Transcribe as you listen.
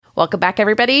Welcome back,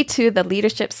 everybody, to the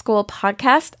Leadership School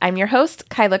podcast. I'm your host,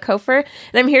 Kyla Kofer,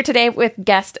 and I'm here today with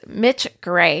guest Mitch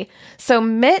Gray. So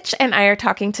Mitch and I are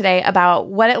talking today about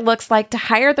what it looks like to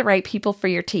hire the right people for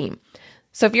your team.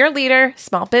 So if you're a leader,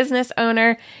 small business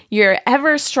owner, you're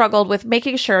ever struggled with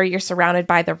making sure you're surrounded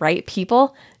by the right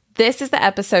people, this is the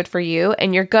episode for you,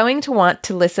 and you're going to want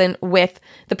to listen with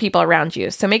the people around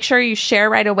you. So make sure you share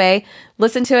right away,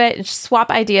 listen to it, and swap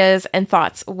ideas and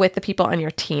thoughts with the people on your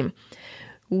team.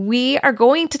 We are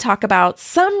going to talk about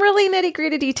some really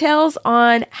nitty-gritty details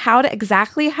on how to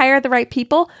exactly hire the right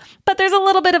people, but there's a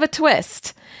little bit of a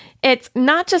twist. It's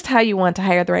not just how you want to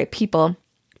hire the right people,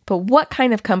 but what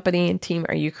kind of company and team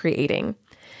are you creating?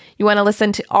 You want to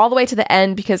listen to all the way to the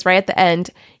end, because right at the end,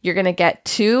 you're going to get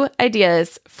 2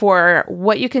 ideas for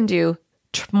what you can do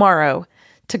tomorrow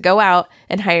to go out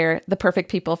and hire the perfect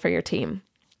people for your team.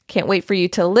 Can't wait for you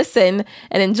to listen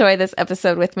and enjoy this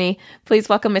episode with me. Please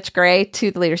welcome Mitch Gray to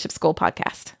the Leadership School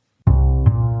podcast.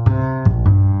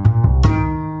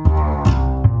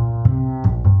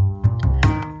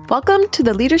 Welcome to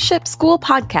the Leadership School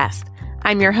podcast.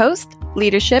 I'm your host,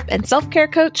 leadership and self-care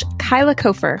coach, Kyla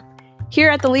Kofer. Here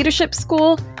at the Leadership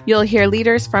School, you'll hear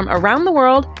leaders from around the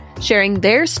world sharing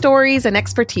their stories and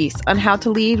expertise on how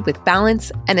to lead with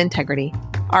balance and integrity.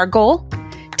 Our goal?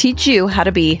 Teach you how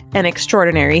to be an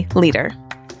extraordinary leader.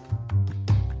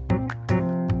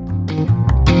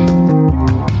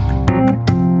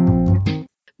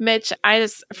 Mitch, I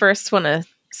just first want to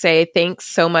say thanks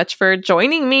so much for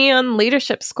joining me on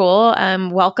Leadership School.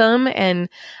 Welcome, and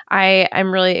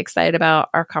I'm really excited about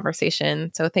our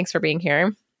conversation. So thanks for being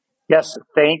here. Yes,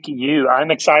 thank you. I'm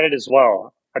excited as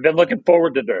well. I've been looking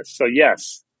forward to this. So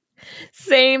yes.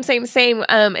 Same.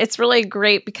 It's really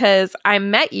great because I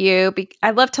met you. I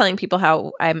love telling people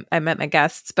how I met my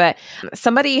guests, but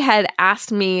somebody had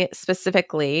asked me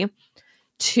specifically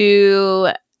to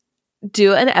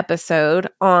do an episode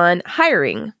on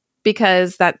hiring,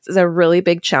 because that's a really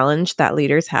big challenge that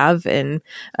leaders have in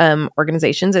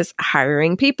organizations, is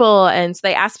hiring people. And so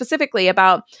they asked specifically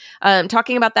about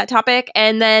talking about that topic.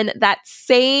 And then that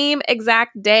same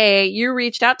exact day, you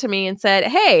reached out to me and said,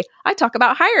 hey, I talk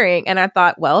about hiring. And I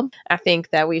thought, well, I think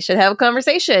that we should have a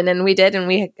conversation. And we did, and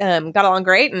we got along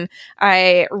great. And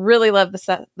I really love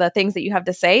the things that you have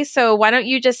to say. So why don't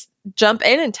you just jump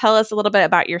in and tell us a little bit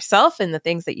about yourself and the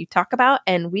things that you talk about,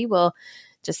 and we will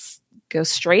just go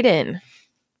straight in.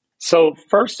 So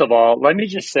first of all, let me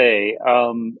just say,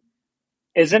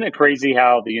 isn't it crazy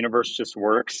how the universe just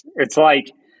works? It's like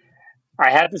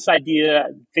I had this idea,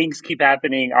 things keep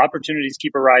happening, opportunities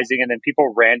keep arising, and then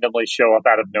people randomly show up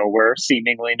out of nowhere,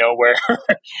 seemingly nowhere.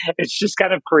 It's just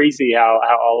kind of crazy how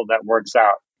all of that works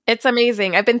out. It's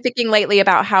amazing. I've been thinking lately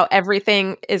about how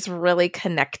everything is really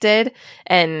connected,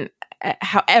 and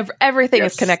how everything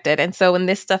is connected. And so when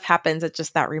this stuff happens, it's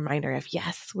just that reminder of,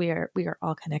 yes, we are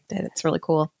all connected. It's really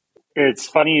cool. It's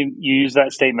funny you use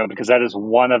that statement, because that is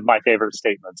one of my favorite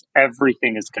statements.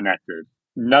 Everything is connected.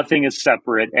 Nothing is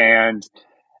separate. And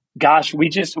gosh, we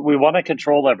want to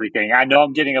control everything. I know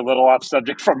I'm getting a little off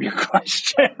subject from your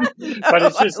question, but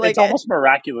it's just, it's almost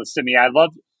miraculous to me. I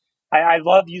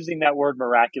love using that word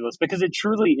miraculous, because it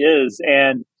truly is.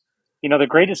 And you know, the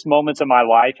greatest moments of my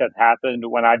life have happened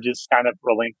when I've just kind of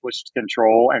relinquished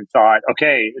control and thought,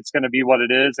 okay, it's going to be what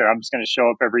it is, and I'm just going to show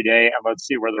up every day and let's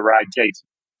see where the ride takes.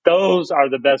 Those are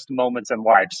the best moments in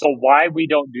life. So why we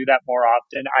don't do that more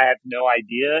often, I have no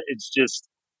idea.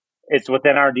 It's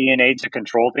within our DNA to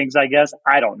control things, I guess.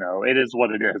 I don't know. It is what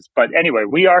it is. But anyway,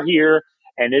 we are here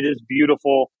and it is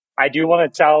beautiful. I do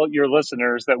want to tell your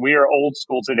listeners that we are old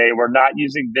school today. We're not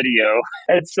using video.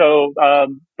 And so,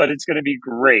 but it's going to be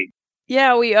great.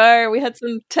 Yeah, we are. We had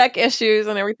some tech issues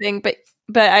and everything, but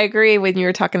I agree when you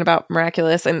were talking about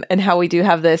miraculous and how we do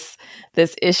have this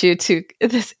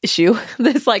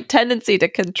like tendency to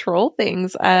control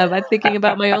things. I'm thinking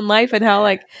about my own life and how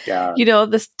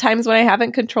the times when I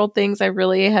haven't controlled things, I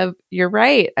really have, you're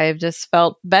right, I've just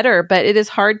felt better, but it is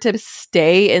hard to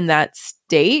stay in that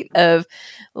state of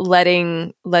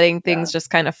letting things just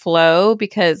kind of flow,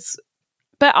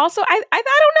 but also, I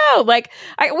don't know,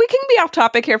 we can be off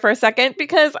topic here for a second,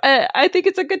 because I think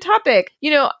it's a good topic.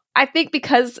 You know, I think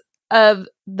because of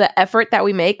the effort that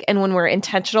we make and when we're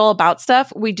intentional about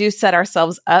stuff, we do set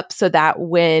ourselves up so that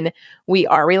when we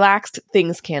are relaxed,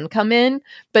 things can come in.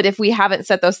 But if we haven't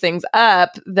set those things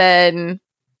up, then,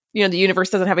 you know, the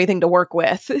universe doesn't have anything to work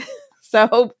with. So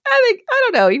I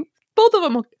don't know, both of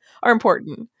them are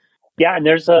important. Yeah, and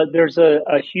there's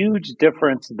a huge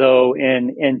difference, though,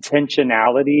 in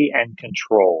intentionality and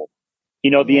control.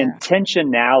 You know, the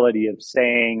intentionality of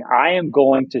saying, I am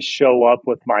going to show up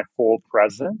with my full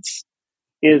presence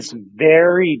is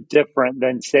very different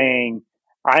than saying,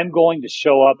 I'm going to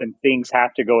show up and things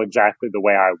have to go exactly the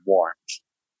way I want.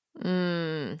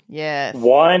 Yes.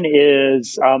 One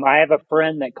is, I have a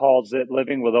friend that calls it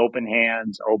living with open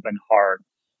hands, open heart.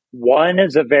 One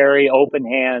is a very open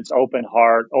hands, open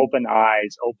heart, open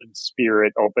eyes, open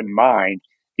spirit, open mind.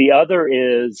 The other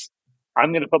is,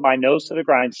 I'm going to put my nose to the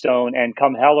grindstone and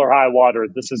come hell or high water,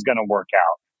 this is going to work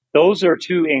out. Those are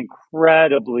two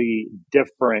incredibly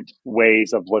different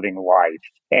ways of living life.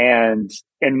 And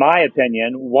in my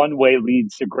opinion, one way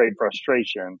leads to great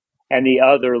frustration and the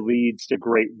other leads to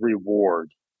great reward.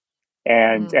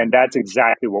 And that's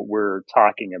exactly what we're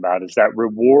talking about, is that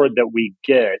reward that we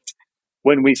get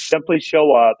when we simply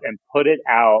show up and put it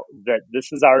out that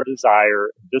this is our desire,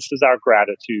 this is our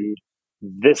gratitude,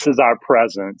 this is our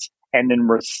presence, and then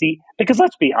receive. Because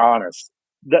let's be honest,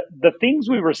 the things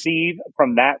we receive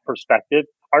from that perspective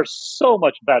are so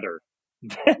much better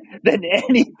than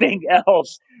anything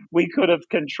else we could have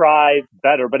contrived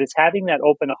better. But it's having that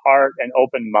open heart and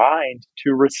open mind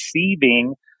to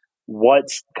receiving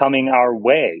what's coming our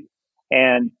way.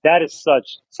 And that is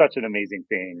such an amazing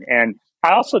thing. And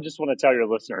I also just want to tell your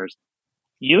listeners,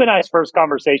 you and I's first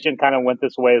conversation kind of went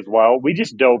this way as well. We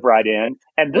just dove right in.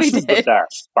 And this is the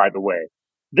best, by the way.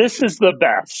 This is the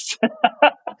best.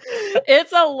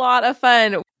 It's a lot of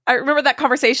fun. I remember that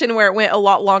conversation where it went a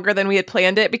lot longer than we had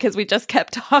planned it because we just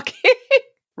kept talking.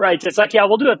 Right. It's like, yeah,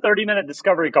 we'll do a 30-minute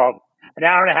discovery call. An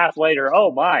hour and a half later,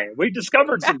 oh my, we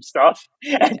discovered some stuff.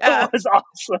 And it was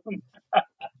awesome.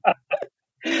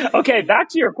 Okay, back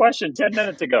to your question 10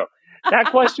 minutes ago.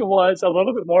 That question was a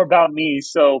little bit more about me.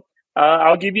 So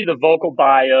I'll give you the vocal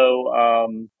bio.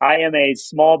 I am a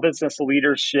small business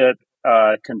leadership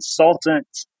consultant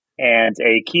and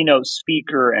a keynote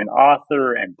speaker and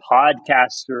author and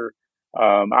podcaster.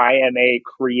 I am a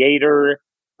creator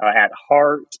at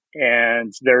heart,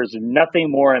 and there's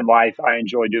nothing more in life I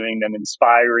enjoy doing than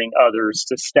inspiring others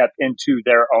to step into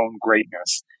their own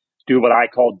greatness, do what I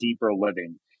call deeper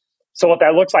living. So what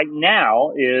that looks like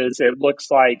now is it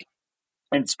looks like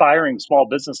inspiring small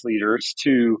business leaders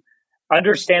to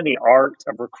understand the art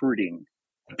of recruiting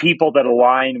people that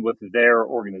align with their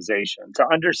organization, to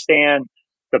understand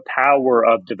the power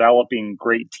of developing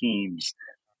great teams,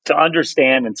 to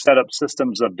understand and set up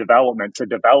systems of development, to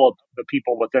develop the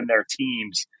people within their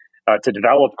teams, to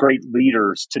develop great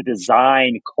leaders, to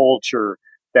design culture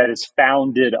that is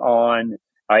founded on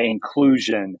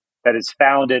inclusion, that is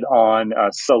founded on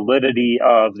solidity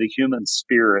of the human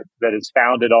spirit, that is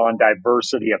founded on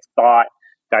diversity of thought,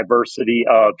 diversity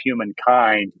of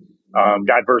humankind,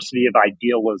 diversity of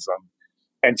idealism.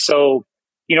 And so,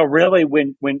 you know, really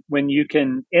when you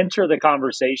can enter the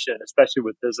conversation, especially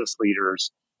with business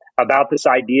leaders, about this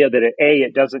idea that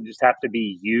it doesn't just have to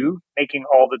be you making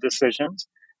all the decisions.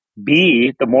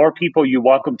 B, the more people you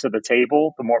welcome to the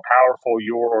table, the more powerful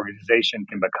your organization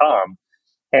can become.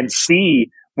 And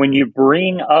C, when you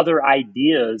bring other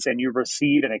ideas and you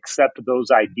receive and accept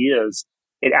those ideas,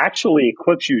 it actually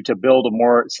equips you to build a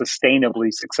more sustainably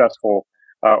successful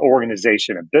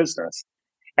organization and business.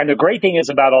 And the great thing is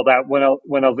about all that,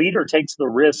 when a leader takes the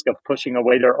risk of pushing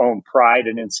away their own pride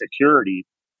and insecurity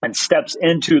and steps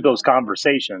into those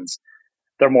conversations,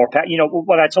 they're more, you know,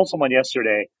 what I told someone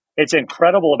yesterday, it's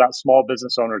incredible about small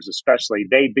business owners, especially.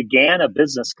 They began a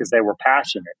business because they were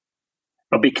passionate.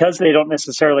 But because they don't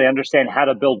necessarily understand how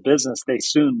to build business, they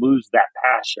soon lose that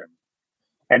passion.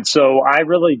 And so I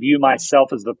really view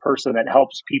myself as the person that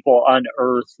helps people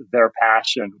unearth their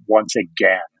passion once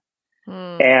again.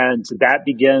 And that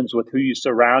begins with who you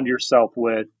surround yourself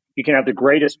with. You can have the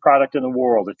greatest product in the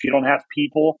world. If you don't have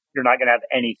people, you're not going to have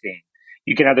anything.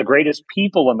 You can have the greatest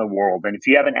people in the world. And if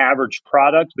you have an average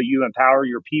product, but you empower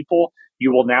your people,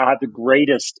 you will now have the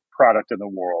greatest product in the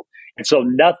world. And so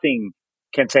nothing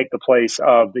can take the place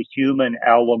of the human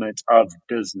element of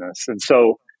business. And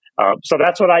so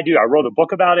that's what I do. I wrote a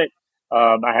book about it.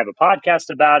 I have a podcast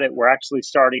about it. We're actually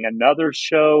starting another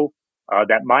show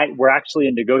we're actually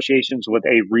in negotiations with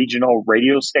a regional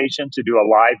radio station to do a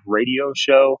live radio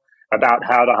show about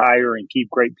how to hire and keep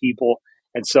great people.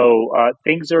 And so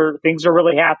things are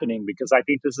really happening, because I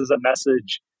think this is a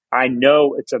message. I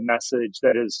know it's a message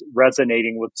that is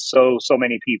resonating with so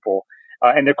many people.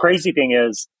 And the crazy thing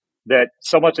is that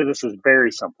so much of this is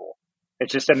very simple.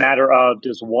 It's just a matter of,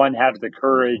 does one have the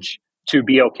courage to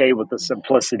be okay with the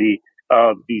simplicity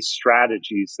of these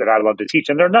strategies that I love to teach?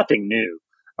 And they're nothing new.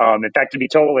 In fact, to be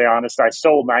totally honest, I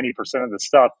stole 90% of the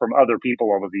stuff from other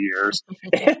people over the years.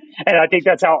 And I think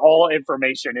that's how all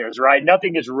information is, right?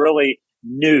 Nothing is really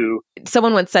new.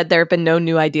 Someone once said there have been no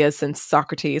new ideas since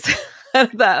Socrates. I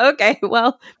thought, okay,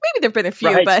 well, maybe there have been a few,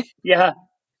 right. but... Yeah.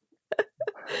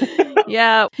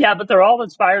 Yeah, Yeah, but they're all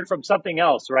inspired from something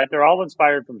else, right? They're all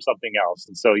inspired from something else.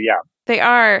 And so, yeah. they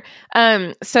are.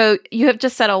 So you have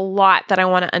just said a lot that I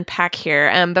want to unpack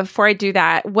here. But before I do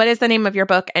that, what is the name of your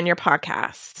book and your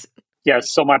podcast?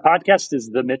 Yes. So my podcast is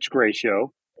The Mitch Gray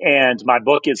Show, and my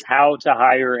book is How to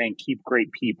Hire and Keep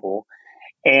Great People.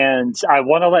 And I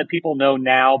want to let people know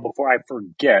now before I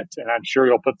forget, and I'm sure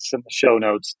you'll put this in the show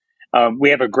notes.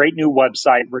 We have a great new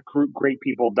website,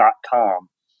 recruitgreatpeople.com.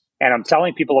 And I'm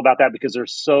telling people about that because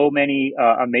there's so many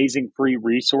amazing free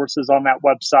resources on that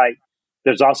website.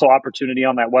 There's also opportunity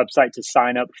on that website to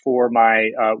sign up for my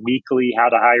weekly How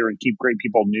to Hire and Keep Great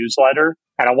People newsletter.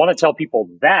 And I want to tell people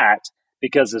that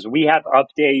because as we have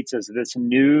updates, as this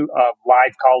new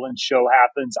live call-in show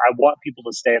happens, I want people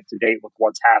to stay up to date with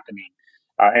what's happening.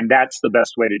 And that's the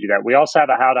best way to do that. We also have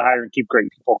a How to Hire and Keep Great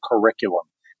People curriculum,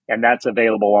 and that's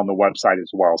available on the website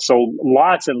as well. So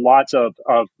lots and lots of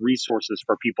resources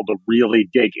for people to really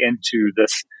dig into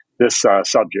this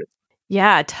subject.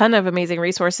 Yeah, a ton of amazing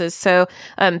resources. So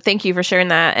thank you for sharing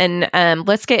that. And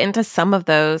let's get into some of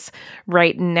those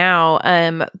right now.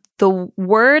 The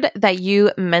word that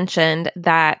you mentioned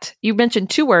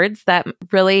two words that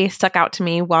really stuck out to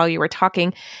me while you were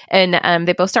talking, and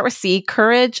they both start with C,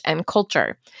 courage and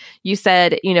culture. You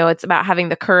said, it's about having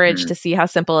the courage to see how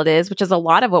simple it is, which is a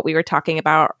lot of what we were talking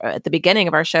about at the beginning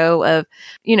of our show of,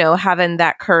 having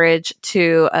that courage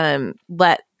to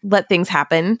let things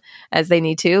happen as they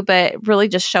need to, but really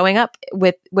just showing up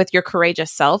with your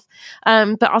courageous self.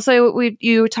 But also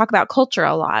you talk about culture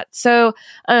a lot. So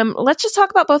let's just talk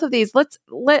about both of these. Let's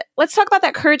talk about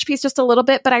that courage piece just a little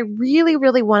bit, but I really,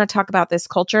 really want to talk about this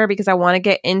culture because I want to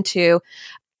get into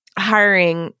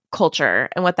hiring culture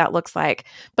and what that looks like.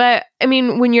 But I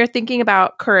mean, when you're thinking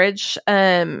about courage,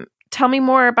 tell me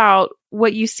more about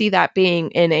what you see that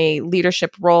being in a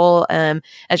leadership role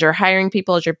as you're hiring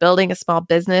people, as you're building a small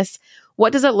business.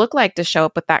 What does it look like to show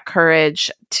up with that courage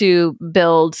to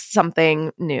build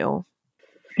something new?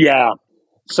 Yeah.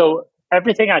 So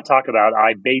everything I talk about,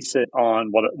 I base it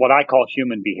on what I call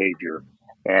human behavior.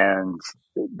 And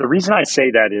the reason I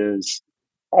say that is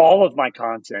all of my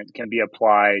content can be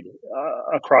applied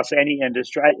across any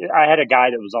industry. I had a guy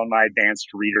that was on my advanced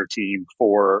reader team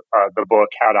for the book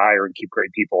How to Hire and Keep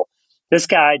Great People. This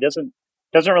guy doesn't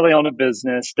really own a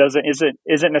business.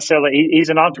 Isn't necessarily. He's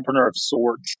an entrepreneur of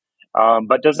sorts,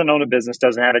 but doesn't own a business.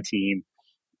 Doesn't have a team.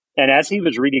 And as he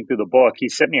was reading through the book, he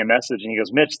sent me a message and he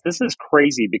goes, "Mitch, this is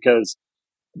crazy because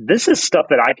this is stuff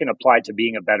that I can apply to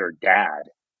being a better dad."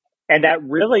 And that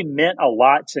really meant a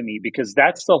lot to me because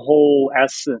that's the whole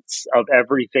essence of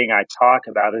everything I talk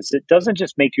about is it doesn't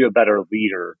just make you a better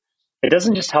leader. It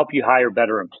doesn't just help you hire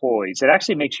better employees. It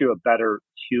actually makes you a better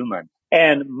human.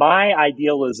 And my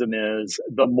idealism is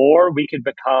the more we can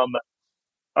become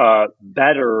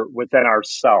better within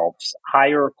ourselves,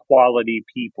 higher quality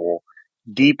people,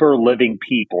 deeper living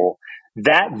people,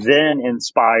 that then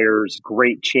inspires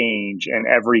great change in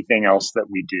everything else that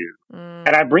we do.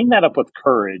 And I bring that up with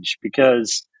courage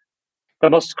because the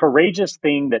most courageous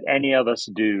thing that any of us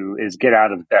do is get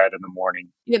out of bed in the morning.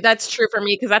 Yeah, that's true for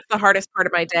me because that's the hardest part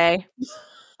of my day.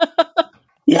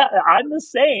 Yeah, I'm the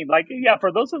same.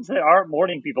 For those of us that aren't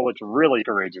morning people, it's really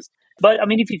courageous. But I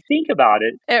mean, if you think about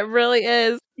it, it really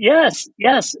is. Yes,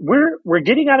 we're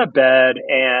getting out of bed,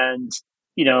 and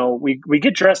we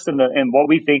get dressed in what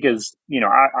we think is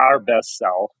our best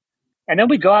self, and then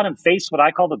we go out and face what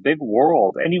I call the big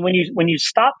world. And when you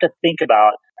stop to think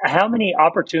about how many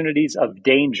opportunities of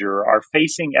danger are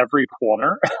facing every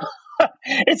corner.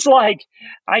 It's like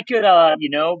I could,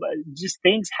 just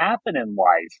things happen in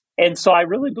life. And so I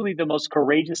really believe the most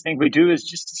courageous thing we do is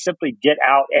just to simply get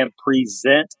out and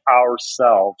present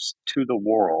ourselves to the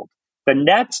world. The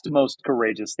next most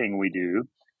courageous thing we do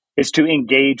is to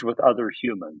engage with other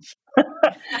humans.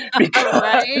 Because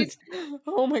right?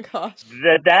 Oh my gosh.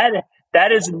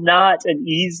 That is not an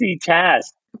easy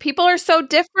task. People are so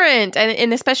different.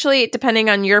 And especially depending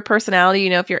on your personality,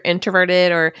 if you're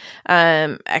introverted or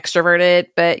extroverted.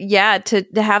 But yeah, to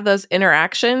have those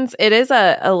interactions, it is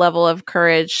a level of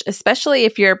courage, especially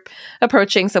if you're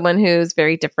approaching someone who's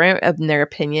very different in their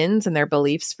opinions and their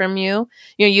beliefs from you.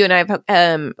 You and I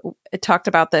have talked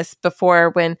about this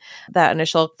before when that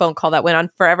initial phone call that went on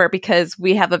forever because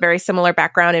we have a very similar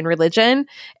background in religion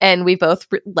and we both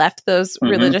left those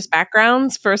religious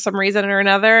backgrounds for some reason or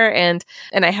another. And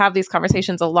I have these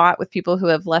conversations a lot with people who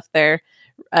have left their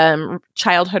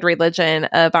childhood religion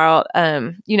about,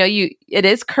 it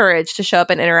is courage to show up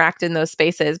and interact in those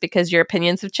spaces because your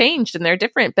opinions have changed and they're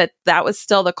different, but that was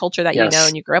still the culture that Yes. you know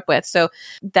and you grew up with. So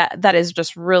that is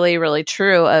just really, really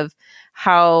true of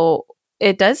how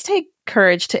it does take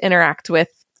courage to interact with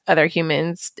other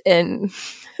humans. And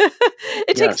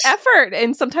it takes Yes. effort.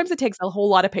 And sometimes it takes a whole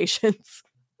lot of patience.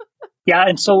 Yeah.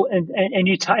 And so, and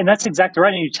you tie, and that's exactly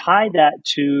right. And you tie that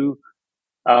to,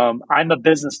 I'm a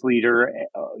business leader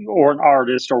or an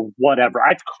artist or whatever.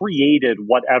 I've created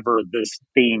whatever this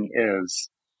thing is.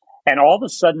 And all of a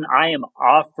sudden I am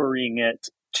offering it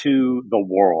to the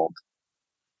world.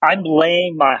 I'm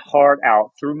laying my heart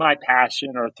out through my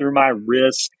passion or through my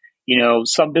risk.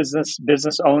 Some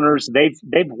business owners,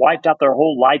 they've wiped out their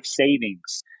whole life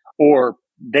savings, or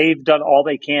they've done all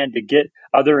they can to get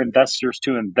other investors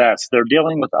to invest. They're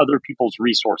dealing with other people's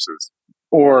resources,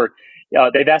 or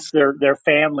they've asked their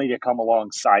family to come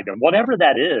alongside them. Whatever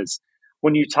that is,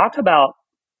 when you talk about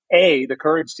A, the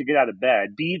courage to get out of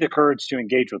bed, B, the courage to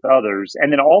engage with others,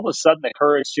 and then all of a sudden the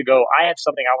courage to go, I have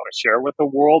something I want to share with the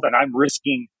world, and I'm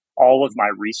risking all of my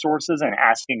resources and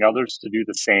asking others to do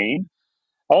the same.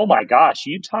 Oh my gosh,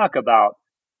 you talk about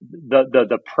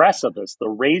the precipice, the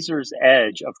razor's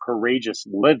edge of courageous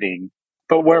living.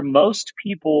 But where most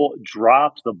people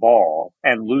drop the ball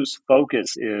and lose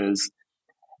focus is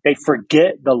they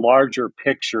forget the larger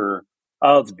picture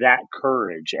of that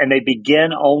courage, and they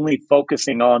begin only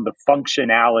focusing on the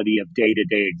functionality of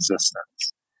day-to-day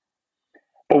existence.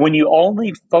 But when you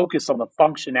only focus on the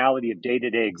functionality of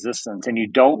day-to-day existence and you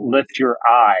don't lift your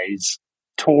eyes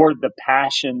toward the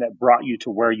passion that brought you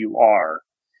to where you are,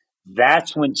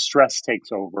 that's when stress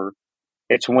takes over.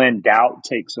 It's when doubt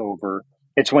takes over.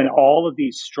 It's when all of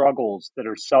these struggles that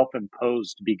are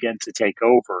self-imposed begin to take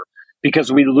over,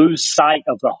 because we lose sight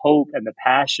of the hope and the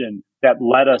passion that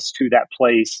led us to that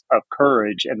place of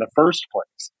courage in the first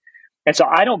place. And so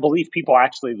I don't believe people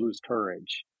actually lose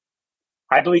courage.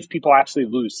 I believe people actually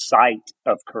lose sight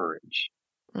of courage.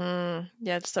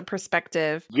 Yeah, just a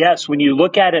perspective. Yes, when you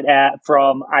look at it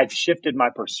from I've shifted my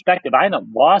perspective, I haven't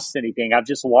lost anything. I've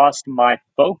just lost my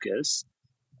focus.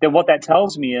 Then what that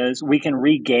tells me is we can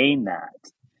regain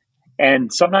that.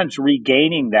 And sometimes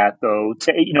regaining that, though,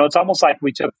 it's almost like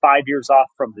we took 5 years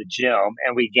off from the gym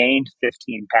and we gained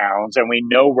 15 pounds and we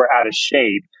know we're out of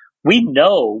shape. We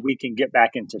know we can get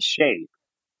back into shape.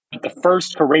 But the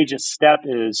first courageous step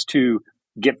is to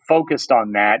get focused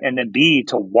on that, and then B,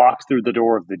 to walk through the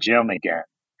door of the gym again.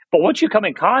 But once you come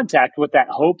in contact with that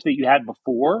hope that you had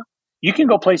before, you can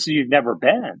go places you've never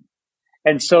been.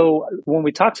 And so when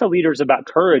we talk to leaders about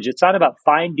courage, it's not about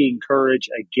finding courage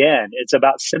again. It's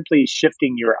about simply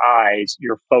shifting your eyes,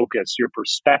 your focus, your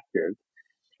perspective,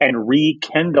 and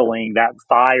rekindling that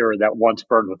fire that once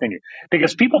burned within you.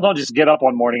 Because people don't just get up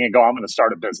one morning and go, I'm going to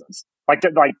start a business. Like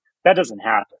that doesn't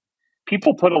happen.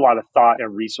 People put a lot of thought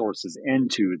and resources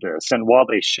into this, and while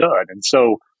they should. And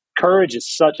so courage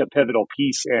is such a pivotal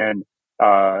piece in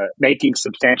making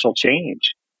substantial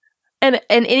change. And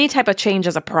any type of change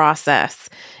is a process.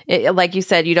 Like you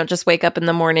said, you don't just wake up in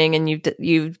the morning and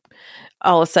you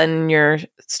all of a sudden you're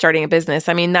starting a business.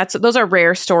 I mean, those are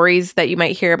rare stories that you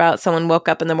might hear about. Someone woke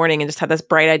up in the morning and just had this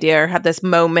bright idea or had this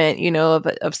moment,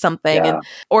 of something, Yeah.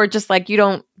 or just like you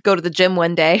don't go to the gym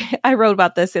one day. I wrote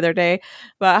about this the other day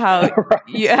about how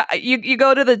Right. you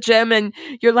go to the gym and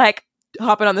you're like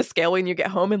hopping on the scale when you get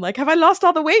home and like, have I lost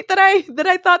all the weight that I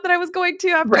thought that I was going to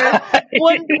after Right.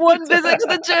 one visit to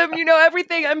the gym?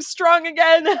 Everything, I'm strong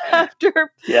again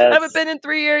after Yes. I haven't been in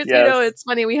 3 years. Yes. It's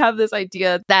funny. We have this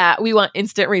idea that we want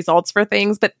instant results for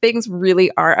things, but things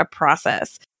really are a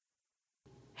process.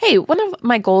 Hey, one of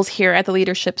my goals here at the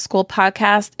Leadership School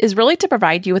podcast is really to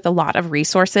provide you with a lot of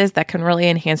resources that can really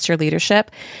enhance your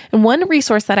leadership. And one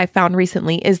resource that I found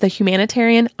recently is the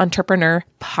Humanitarian Entrepreneur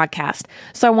Podcast.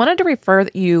 So I wanted to refer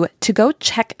you to go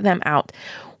check them out.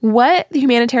 What the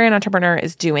Humanitarian Entrepreneur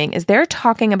is doing is they're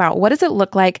talking about what does it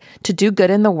look like to do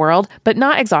good in the world, but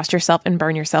not exhaust yourself and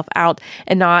burn yourself out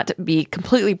and not be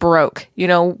completely broke.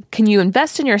 Can you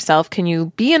invest in yourself? Can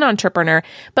you be an entrepreneur,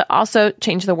 but also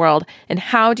change the world? And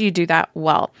how do you do that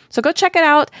well? So go check it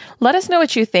out. Let us know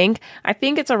what you think. I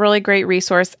think it's a really great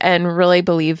resource and really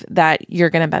believe that you're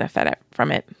going to benefit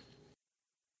from it.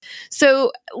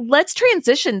 So let's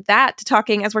transition that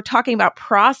to as we're talking about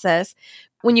process.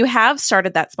 When you have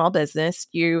started that small business,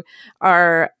 you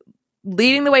are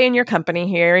leading the way in your company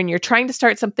here and you're trying to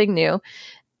start something new.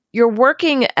 You're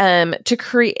working to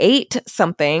create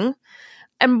something.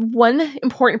 And one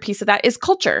important piece of that is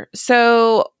culture.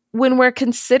 So when we're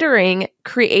considering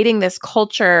creating this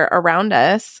culture around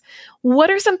us, what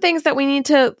are some things that we need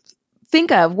to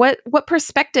think of? What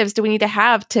perspectives do we need to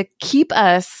have to keep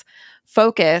us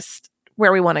focused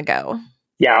where we want to go?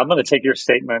 Yeah, I'm going to take your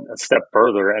statement a step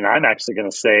further, and I'm actually going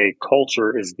to say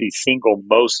culture is the single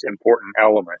most important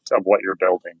element of what you're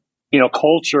building.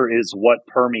 Culture is what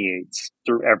permeates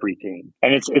through everything.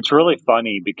 And it's really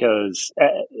funny because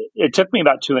it took me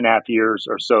about 2.5 years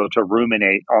or so to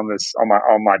ruminate on this,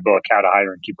 on my book, How to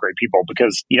Hire and Keep Great People,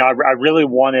 because, I really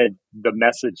wanted the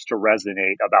message to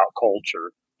resonate about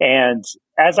culture. And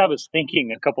as I was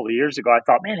thinking a couple of years ago, I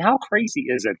thought, man, how crazy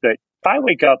is it that if I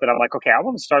wake up and I'm like, okay, I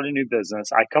want to start a new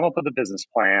business, I come up with a business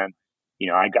plan,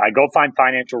 I go find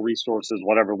financial resources,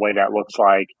 whatever way that looks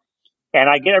like, and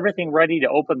I get everything ready to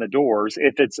open the doors,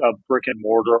 if it's a brick and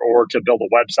mortar or to build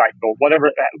a website, but whatever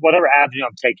avenue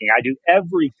I'm taking, I do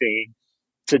everything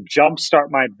to jumpstart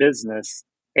my business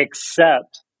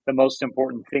except the most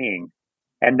important thing.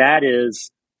 And that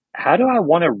is, how do I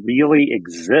want to really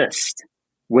exist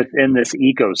within this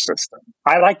ecosystem?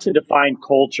 I like to define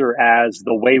culture as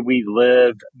the way we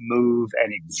live, move,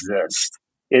 and exist.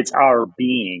 It's our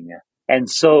being. And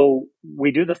so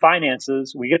we do the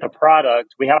finances, we get the product,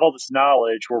 we have all this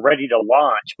knowledge, we're ready to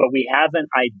launch, but we haven't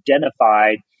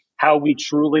identified how we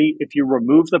truly, if you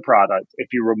remove the product, if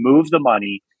you remove the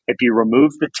money, if you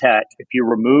remove the tech, if you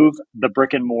remove the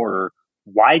brick and mortar,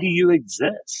 why do you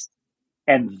exist?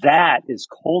 And that is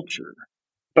culture.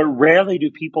 But rarely do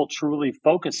people truly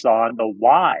focus on the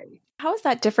why. How is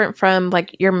that different from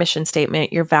like your mission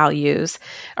statement, your values?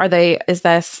 Is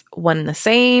this one and the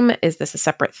same? Is this a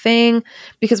separate thing?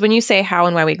 Because when you say how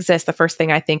and why we exist, the first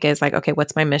thing I think is like, okay,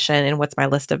 what's my mission and what's my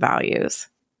list of values?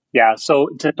 Yeah. So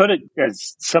to put it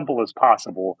as simple as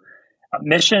possible,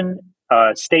 mission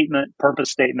statement,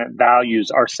 purpose statement, values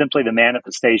are simply the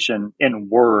manifestation in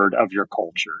word of your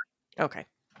culture. Okay.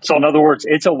 So in other words,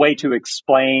 it's a way to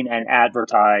explain and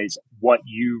advertise why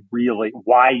you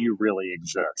really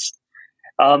exist.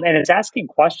 And it's asking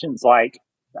questions like,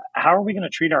 how are we going to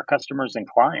treat our customers and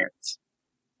clients?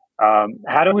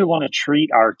 How do we want to treat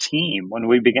our team when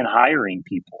we begin hiring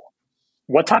people?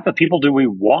 What type of people do we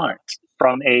want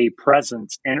from a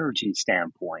presence energy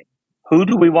standpoint? Who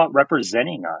do we want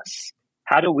representing us?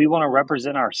 How do we want to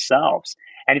represent ourselves?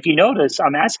 And if you notice,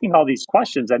 I'm asking all these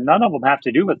questions and none of them have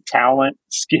to do with talent,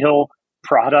 skill,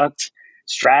 product,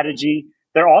 strategy.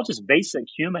 They're all just basic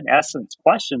human essence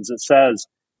questions that says,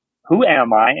 who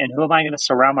am I and who am I going to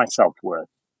surround myself with?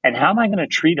 And how am I going to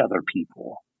treat other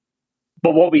people?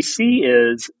 But what we see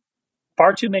is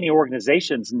far too many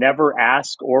organizations never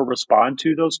ask or respond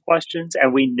to those questions.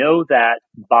 And we know that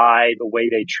by the way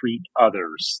they treat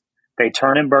others. They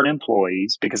turn and burn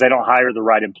employees because they don't hire the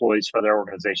right employees for their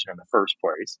organization in the first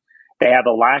place. They have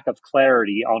a lack of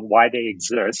clarity on why they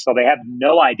exist. So they have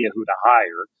no idea who to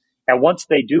hire. And once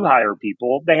they do hire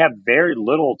people, they have very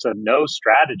little to no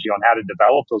strategy on how to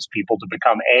develop those people to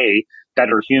become A,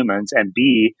 better humans, and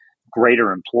B,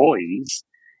 greater employees.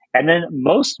 And then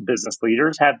most business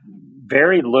leaders have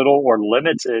very little or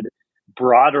limited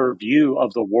broader view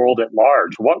of the world at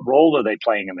large. What role are they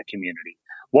playing in the community?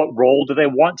 What role do they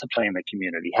want to play in the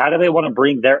community? How do they want to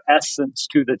bring their essence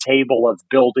to the table of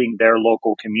building their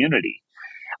local community?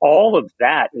 All of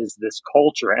that is this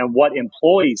culture. And what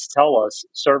employees tell us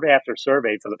survey after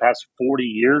survey for the past 40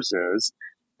 years is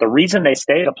the reason they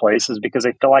stay at a place is because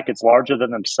they feel like it's larger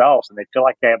than themselves and they feel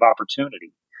like they have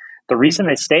opportunity. The reason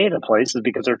they stay at a place is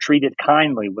because they're treated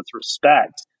kindly, with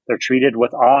respect. They're treated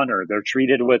with honor. They're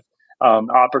treated with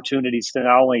opportunities to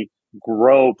not only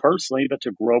grow personally, but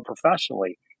to grow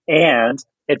professionally. And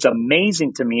it's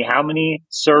amazing to me how many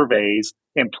surveys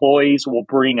employees will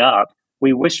bring up.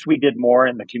 We wished we did more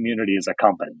in the community as a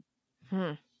company.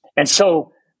 And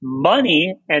so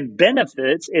money and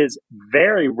benefits is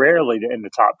very rarely in the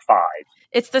top 5.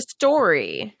 It's the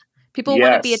story. People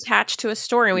want to be attached to a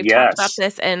story. And we've talked about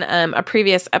this in a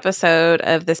previous episode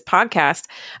of this podcast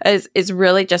is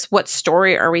really just what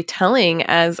story are we telling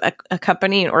as a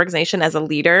company, an organization, as a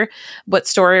leader? What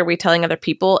story are we telling other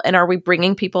people? And are we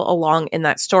bringing people along in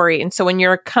that story? And so when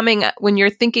you're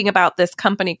thinking about this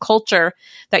company culture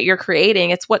that you're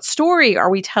creating, it's what story are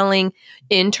we telling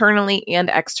internally and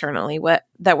externally?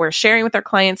 That we're sharing with our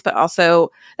clients, but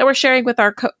also that we're sharing with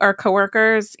our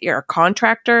coworkers, our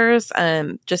contractors,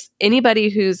 just anybody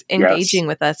who's engaging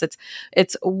with us.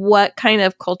 It's what kind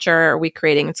of culture are we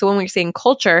creating? And so when we're saying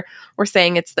culture, we're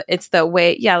saying it's the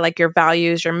way, like your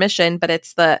values, your mission, but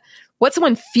it's what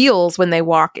someone feels when they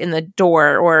walk in the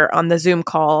door or on the Zoom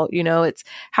call. It's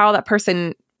how that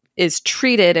person is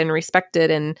treated and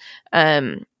respected, and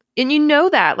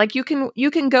that, like, you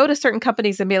can go to certain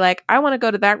companies and be like, I want to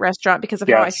go to that restaurant because of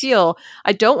how I feel.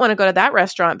 I don't want to go to that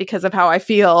restaurant because of how I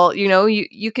feel.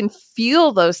 You can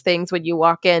feel those things when you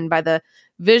walk in, by the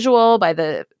visual, by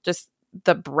the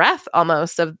breath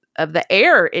almost of the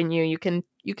air in you. You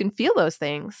can feel those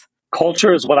things.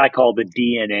 Culture is what I call the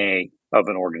DNA of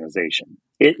an organization.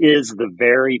 It is the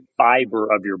very fiber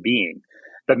of your being.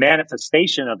 The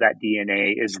manifestation of that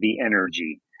DNA is the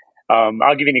energy.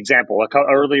 I'll give you an example.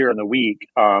 Earlier in the week,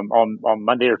 on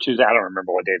Monday or Tuesday, I don't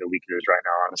remember what day of the week it is right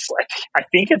now, honestly. I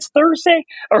think it's Thursday.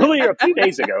 Earlier, a few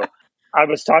days ago, I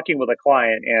was talking with a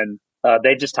client, and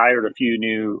they just hired a few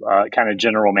new kind of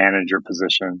general manager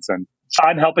positions. And so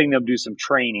I'm helping them do some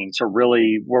training. So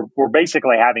really, we're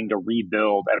basically having to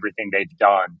rebuild everything they've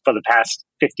done for the past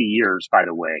 50 years, by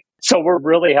the way. So we're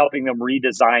really helping them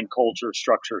redesign culture,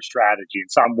 structure, strategy.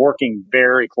 And so I'm working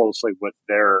very closely with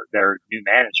their new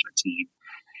management team.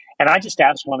 And I just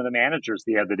asked one of the managers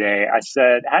the other day, I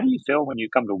said, how do you feel when you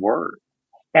come to work?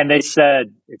 And they said,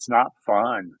 it's not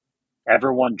fun.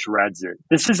 Everyone dreads it.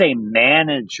 This is a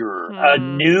manager, a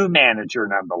new manager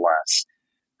nonetheless,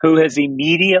 who has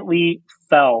immediately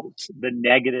felt the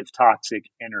negative toxic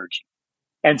energy.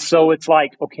 And so it's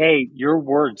like, okay, your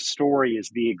word story is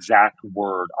the exact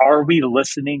word. Are we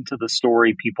listening to the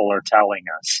story people are telling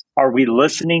us? Are we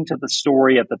listening to the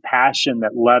story of the passion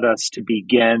that led us to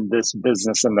begin this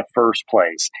business in the first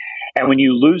place? And when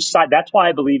you lose sight, that's why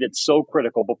I believe it's so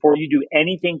critical before you do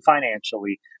anything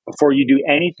financially, before you do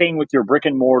anything with your brick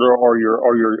and mortar or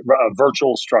your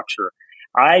virtual structure.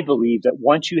 I believe that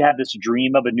once you have this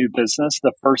dream of a new business,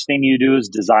 the first thing you do is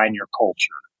design your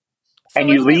culture. And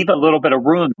you leave a little bit of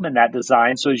room in that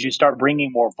design. So as you start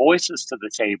bringing more voices to the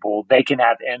table, they can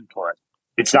have input.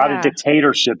 It's not a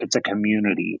dictatorship. It's a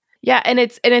community. Yeah. And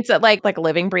it's like a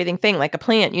living, breathing thing, like a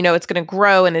plant, it's going to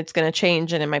grow and it's going to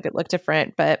change and it might look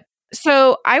different. But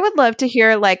so I would love to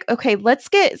hear okay, let's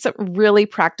get some really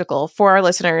practical for our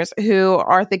listeners who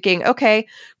are thinking, okay,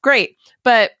 great,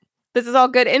 but this is all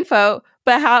good info,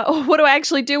 but what do I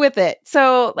actually do with it?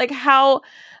 So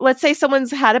let's say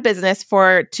someone's had a business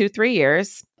for 2-3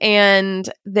 years and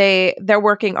they're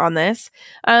working on this.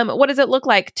 What does it look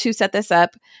like to set this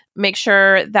up? Make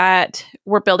sure that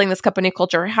we're building this company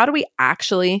culture. How do we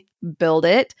actually build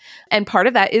it? And part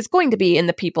of that is going to be in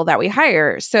the people that we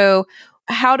hire. So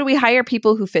how do we hire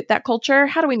people who fit that culture?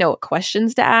 How do we know what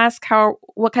questions to ask?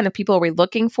 What kind of people are we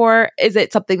looking for? Is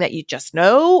it something that you just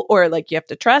know or you have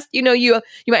to trust? You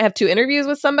might have 2 interviews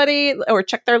with somebody or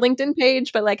check their LinkedIn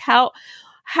page, but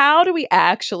how do we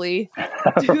actually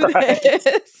do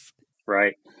this?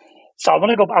 Right. So I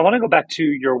want to go back to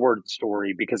your word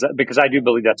story because I do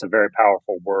believe that's a very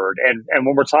powerful word. And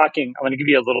when we're talking, I'm going to give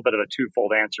you a little bit of a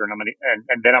twofold answer, and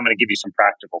then I'm going to give you some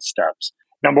practical steps.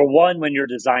 Number one, when you're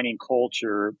designing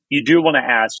culture, you do want to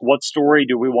ask, what story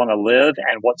do we want to live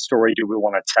and what story do we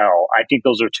want to tell? I think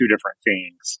those are 2 different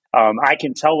things. I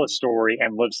can tell a story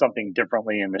and live something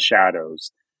differently in the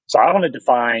shadows. So I want to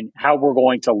define how we're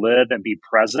going to live and be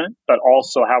present, but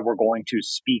also how we're going to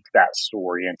speak that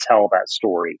story and tell that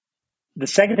story. The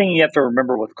second thing you have to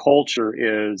remember with culture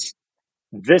is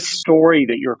this story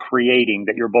that you're creating,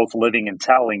 that you're both living and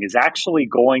telling, is actually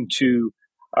going to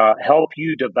help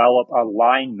you develop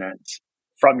alignment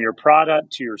from your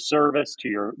product to your service to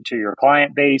your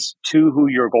client base to who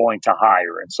you're going to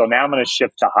hire. And so now I'm going to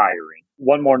shift to hiring.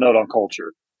 One more note on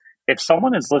culture. If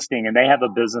someone is listening and they have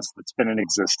a business that's been in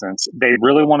existence, they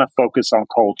really want to focus on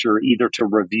culture, either to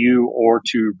review or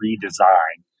to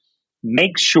redesign.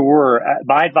 Make sure,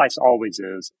 my advice always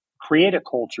is, create a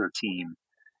culture team.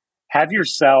 Have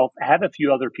a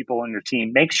few other people on your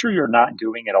team. Make sure you're not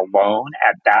doing it alone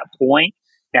at that point.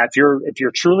 Now, if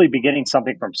you're truly beginning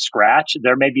something from scratch,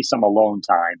 there may be some alone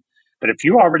time. But if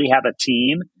you already have a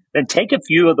team, then take a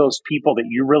few of those people that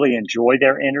you really enjoy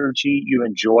their energy, you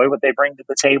enjoy what they bring to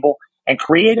the table, and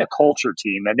create a culture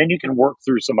team. And then you can work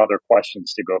through some other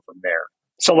questions to go from there.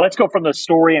 So let's go from the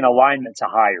story and alignment to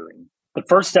hiring. The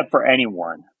first step for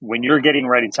anyone when you're getting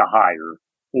ready to hire,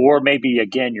 or maybe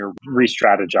again, you're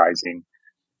re-strategizing,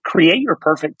 create your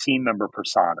perfect team member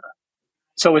persona.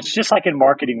 So it's just like in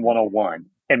Marketing 101.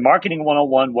 In Marketing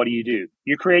 101, what do?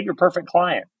 You create your perfect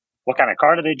client. What kind of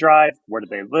car do they drive? Where do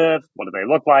they live? What do they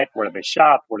look like? Where do they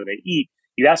shop? Where do they eat?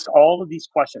 You ask all of these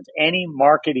questions. Any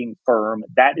marketing firm,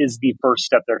 that is the first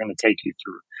step they're going to take you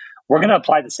through. We're going to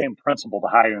apply the same principle to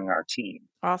hiring our team.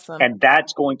 Awesome. And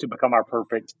that's going to become our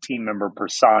perfect team member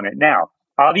persona. Now,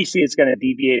 obviously, it's going to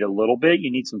deviate a little bit.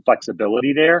 You need some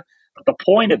flexibility there. But the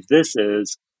point of this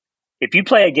is, if you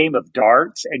play a game of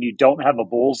darts and you don't have a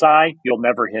bullseye, you'll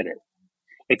never hit it.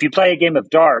 If you play a game of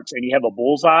darts and you have a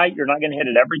bullseye, you're not going to hit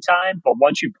it every time. But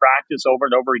once you practice over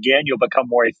and over again, you'll become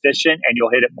more efficient and you'll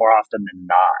hit it more often than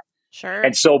not. Sure.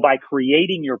 And so by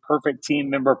creating your perfect team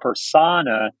member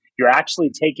persona, you're actually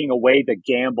taking away the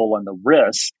gamble and the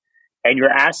risk. And you're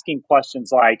asking questions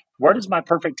like, where does my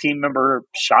perfect team member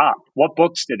shop? What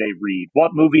books do they read?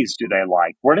 What movies do they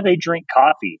like? Where do they drink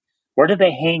coffee? Where do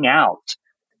they hang out?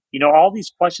 all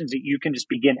these questions that you can just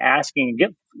begin asking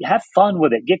and have fun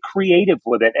with it, get creative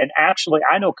with it. And actually,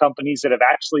 I know companies that have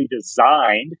actually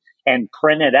designed and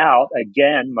printed out,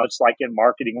 again, much like in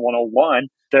Marketing 101,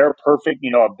 their perfect,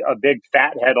 a big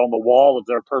fat head on the wall of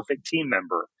their perfect team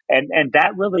member. And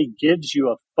that really gives you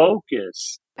a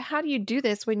focus. How do you do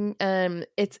this when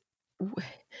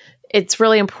it's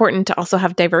really important to also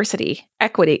have diversity,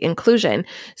 equity, inclusion.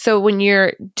 So when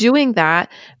you're doing that,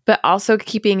 but also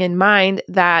keeping in mind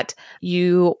that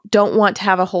you don't want to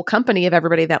have a whole company of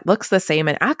everybody that looks the same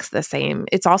and acts the same,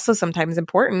 it's also sometimes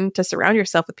important to surround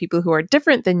yourself with people who are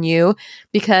different than you,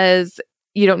 because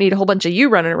you don't need a whole bunch of you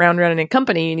running a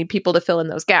company. You need people to fill in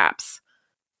those gaps.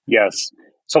 Yes.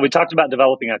 So we talked about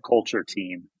developing a culture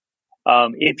team.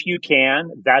 If you can,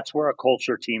 that's where a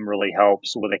culture team really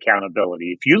helps with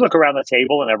accountability. If you look around the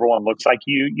table and everyone looks like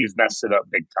you've messed it up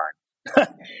big time.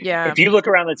 Yeah. If you look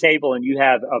around the table and you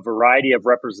have a variety of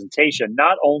representation,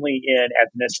 not only in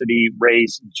ethnicity,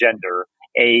 race, gender,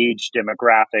 age,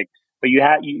 demographic, but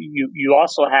you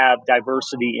also have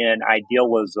diversity in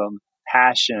idealism,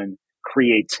 passion,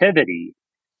 creativity,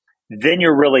 then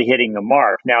you're really hitting the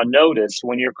mark. Now, notice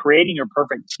when you're creating your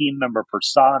perfect team member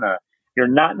persona, you're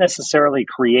not necessarily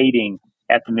creating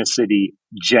ethnicity,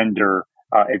 gender,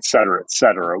 et cetera, et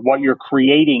cetera. What you're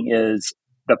creating is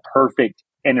the perfect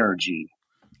energy.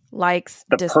 Likes,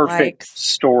 the dislikes. Perfect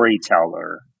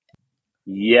storyteller.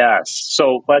 Yes.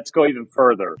 So let's go even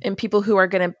further. And people who are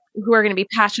going to be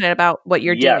passionate about what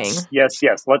you're doing. Yes.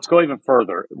 Let's go even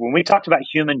further. When we talked about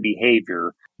human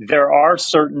behavior, there are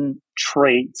certain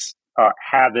traits,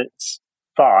 habits,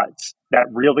 thoughts that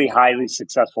really highly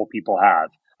successful people have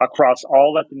across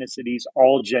all ethnicities,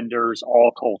 all genders,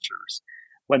 all cultures.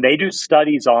 When they do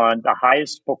studies on the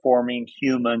highest performing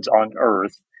humans on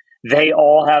earth, they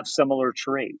all have similar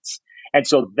traits. And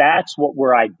so that's what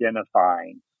we're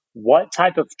identifying. What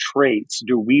type of traits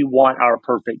do we want our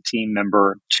perfect team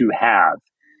member to have?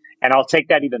 And I'll take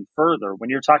that even further. When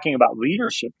you're talking about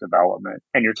leadership development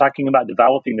and you're talking about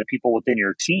developing the people within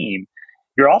your team,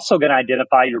 you're also going to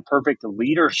identify your perfect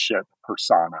leadership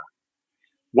persona.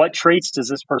 What traits does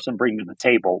this person bring to the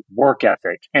table? Work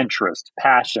ethic, interest,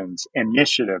 passions,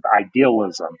 initiative,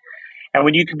 idealism. And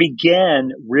when you can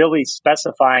begin really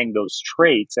specifying those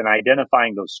traits and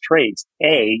identifying those traits,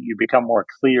 A, you become more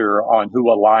clear on who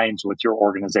aligns with your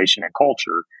organization and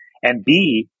culture. And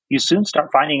B, you soon start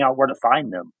finding out where to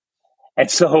find them. And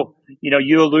so,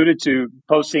 you alluded to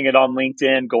posting it on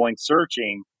LinkedIn, going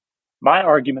searching. My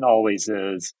argument always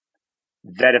is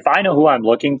that if I know who I'm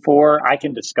looking for, I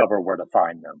can discover where to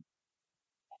find them.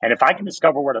 And if I can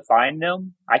discover where to find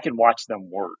them, I can watch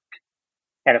them work.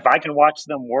 And if I can watch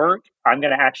them work, I'm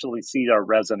going to actually see their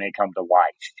resume come to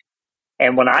life.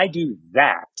 And when I do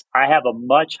that, I have a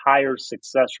much higher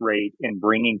success rate in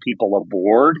bringing people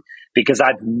aboard because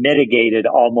I've mitigated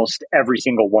almost every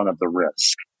single one of the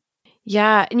risks.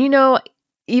 Yeah. And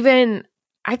even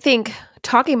I think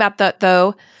talking about that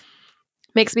though,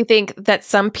 makes me think that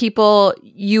some people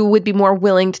you would be more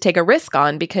willing to take a risk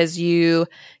on because you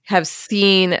have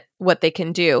seen what they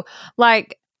can do.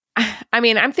 Like,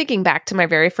 I'm thinking back to my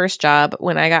very first job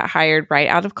when I got hired right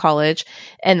out of college,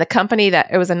 and the company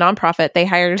it was a nonprofit.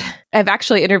 I've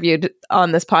actually interviewed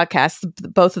on this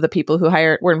podcast, both of the people who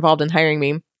were involved in hiring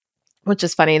me, which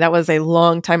is funny. That was a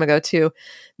long time ago too.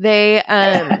 They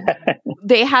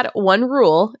had one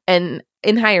rule in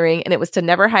hiring, and it was to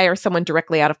never hire someone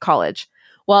directly out of college.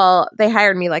 Well, they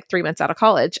hired me like 3 months out of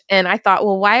college. And I thought,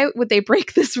 well, why would they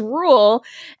break this rule?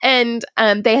 And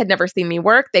they had never seen me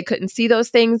work. They couldn't see those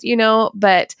things,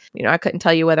 but, I couldn't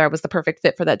tell you whether I was the perfect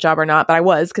fit for that job or not, but I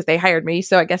was because they hired me.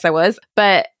 So I guess I was.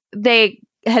 But they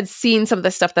had seen some of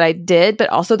the stuff that I did, but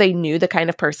also they knew the kind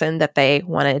of person that they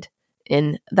wanted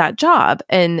in that job.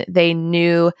 And they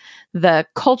knew the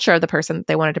culture of the person that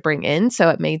they wanted to bring in. So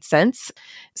it made sense.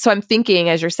 So I'm thinking,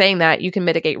 as you're saying that, you can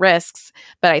mitigate risks,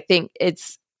 but I think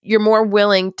you're more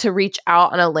willing to reach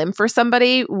out on a limb for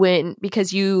somebody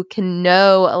because you can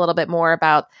know a little bit more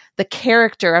about the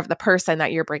character of the person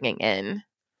that you're bringing in.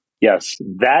 Yes,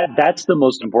 that's the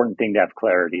most important thing to have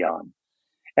clarity on.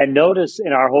 And notice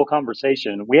in our whole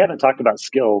conversation, we haven't talked about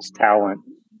skills, talent,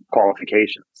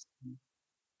 qualifications.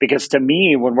 Because to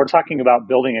me, when we're talking about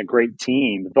building a great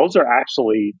team, those are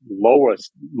actually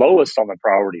lowest on the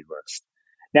priority list.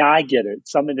 Now, I get it.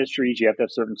 Some industries, you have to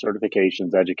have certain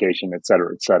certifications, education, et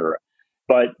cetera, et cetera.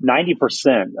 But 90%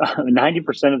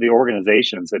 of the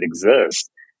organizations that exist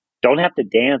don't have to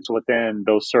dance within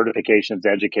those certifications,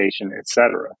 education, et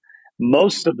cetera.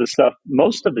 Most of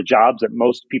the jobs that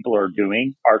most people are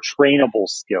doing are trainable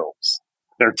skills.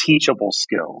 They're teachable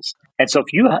skills. And so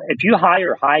if you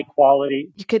hire high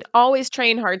quality, You could always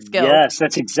train hard skills. yes,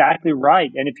 that's exactly right.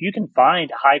 And if you can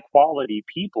find high quality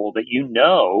people that you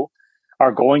know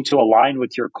are going to align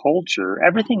with your culture,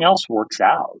 everything else works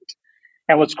out.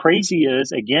 And what's crazy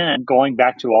is, again, going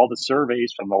back to all the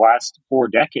surveys from the last 4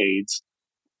 decades,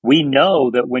 we know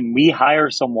that when we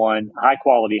hire someone high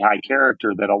quality, high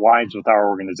character that aligns with our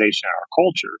organization and our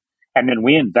culture, and then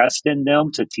we invest in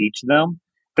them to teach them,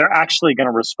 they're actually going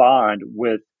to respond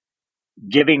with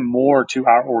giving more to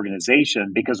our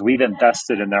organization because we've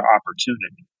invested in their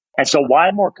opportunity. And so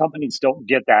why more companies don't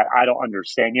get that, I don't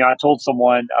understand. I told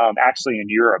someone actually in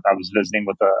Europe, I was visiting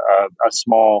with a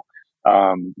small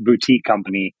boutique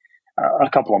company a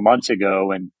couple of months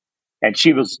ago, and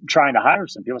she was trying to hire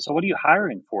some people. So what are you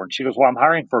hiring for? And she goes, well, I'm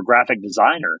hiring for a graphic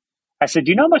designer. I said,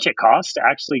 do you know how much it costs to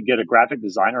actually get a graphic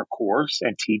designer course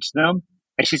and teach them?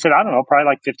 And she said, I don't know, probably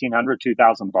like $1,500,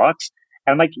 $2,000.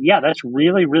 And I'm like, yeah, that's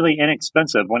really, really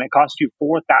inexpensive when it costs you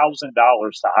 $4,000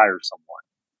 to hire someone.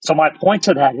 So my point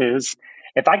to that is,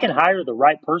 if I can hire the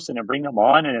right person and bring them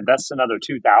on and invest another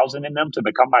 $2,000 in them to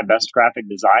become my best graphic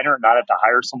designer and not have to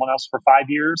hire someone else for 5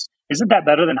 years, isn't that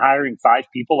better than hiring 5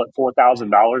 people at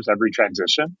 $4,000 every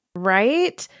transition?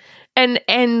 Right?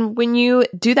 And when you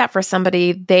do that for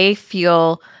somebody, they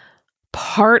feel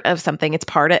part of something. It's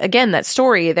part of, again, that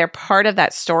story. They're part of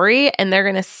that story, and they're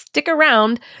going to stick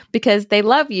around because they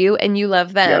love you and you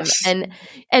love them. Yes.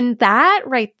 And that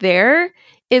right there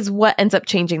is what ends up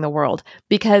changing the world.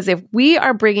 Because if we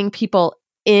are bringing people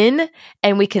in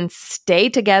and we can stay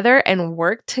together and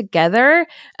work together,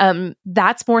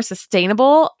 that's more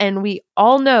sustainable. And we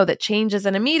all know that change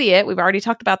isn't immediate. We've already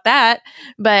talked about that.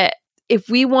 But if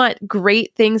we want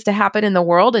great things to happen in the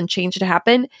world and change to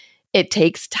happen, it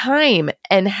takes time.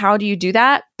 And how do you do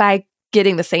that? By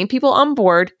getting the same people on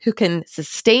board who can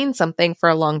sustain something for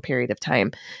a long period of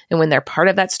time. And when they're part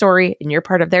of that story and you're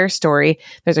part of their story,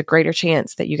 there's a greater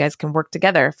chance that you guys can work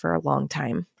together for a long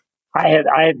time. I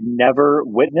had never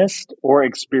witnessed or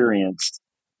experienced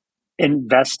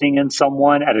investing in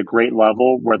someone at a great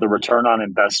level where the return on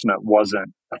investment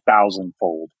wasn't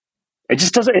 1,000-fold.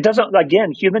 It doesn't,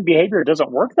 again, human behavior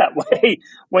doesn't work that way.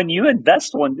 When you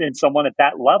invest in someone at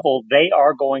that level, they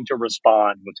are going to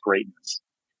respond with greatness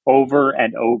over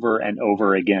and over and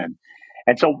over again.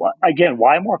 And so, again,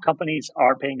 why more companies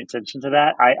aren't paying attention to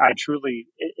that, I truly,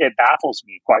 it baffles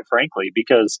me, quite frankly,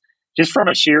 because just from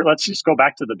let's just go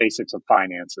back to the basics of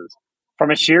finances.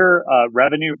 From a sheer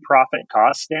revenue, profit,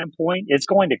 cost standpoint, it's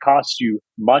going to cost you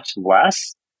much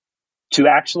less to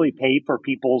actually pay for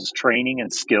people's training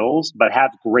and skills, but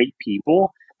have great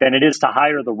people, than it is to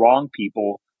hire the wrong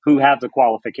people who have the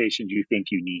qualifications you think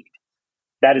you need.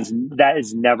 That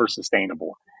is never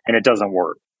sustainable, and it doesn't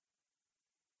work.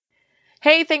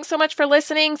 Hey, thanks so much for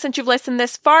listening. Since you've listened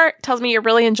this far, it tells me you're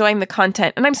really enjoying the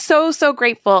content. And I'm so, so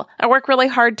grateful. I work really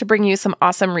hard to bring you some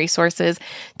awesome resources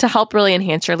to help really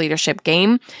enhance your leadership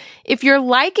game. If you're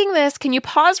liking this, can you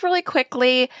pause really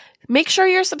quickly? Make sure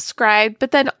you're subscribed,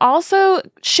 but then also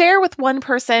share with one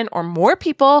person or more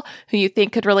people who you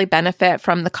think could really benefit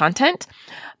from the content.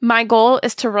 My goal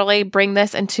is to really bring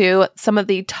this into some of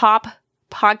the top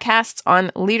podcasts on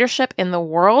leadership in the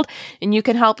world, and you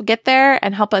can help get there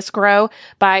and help us grow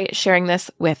by sharing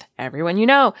this with everyone you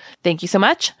know. Thank you so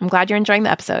much. I'm glad you're enjoying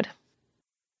the episode.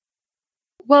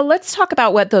 Well, let's talk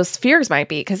about what those fears might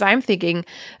be, because I'm thinking,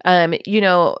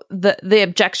 the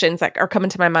objections that are coming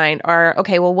to my mind are,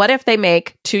 okay, well, what if they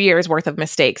make 2 years worth of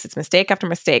mistakes? It's mistake after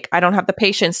mistake. I don't have the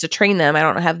patience to train them. I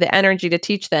don't have the energy to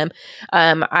teach them.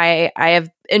 I have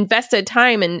invested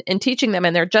time in teaching them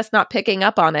and they're just not picking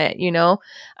up on it,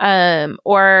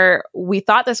 or we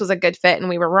thought this was a good fit and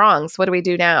we were wrong. So what do we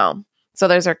do now? So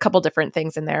there's a couple different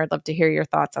things in there. I'd love to hear your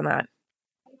thoughts on that.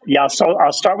 Yeah, so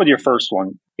I'll start with your first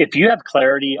one. If you have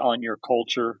clarity on your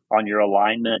culture, on your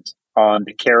alignment, on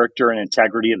the character and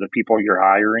integrity of the people you're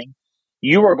hiring,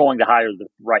 you are going to hire the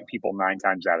right people 9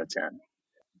 times out of 10.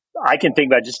 I can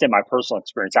think about just in my personal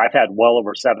experience, I've had well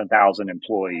over 7,000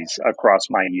 employees across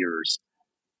my years.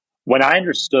 When I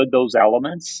understood those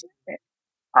elements,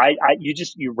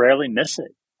 you rarely miss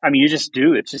it. I mean, you just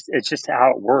do. It's just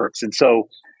how it works. And so,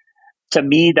 to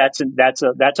me, that's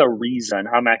a reason.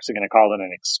 I'm actually going to call it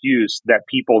an excuse that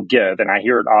people give, and I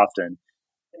hear it often.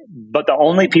 But the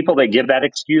only people that give that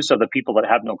excuse are the people that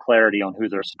have no clarity on who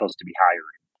they're supposed to be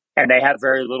hiring, and they have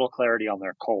very little clarity on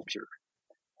their culture.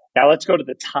 Now, let's go to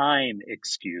the time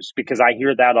excuse, because I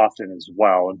hear that often as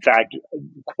well. In fact,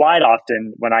 quite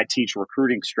often when I teach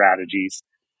recruiting strategies,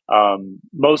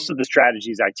 most of the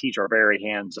strategies I teach are very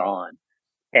hands-on.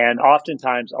 And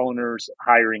oftentimes owners,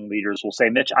 hiring leaders will say,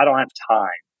 Mitch, I don't have time.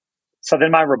 So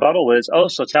then my rebuttal is, oh,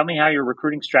 so tell me how your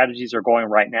recruiting strategies are going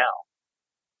right now.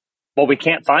 Well, we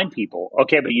can't find people.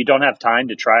 Okay, but you don't have time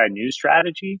to try a new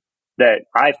strategy that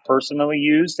I've personally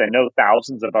used and know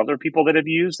thousands of other people that have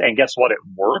used. And guess what? It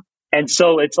worked. And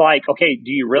so it's like, okay,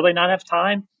 do you really not have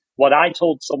time? What I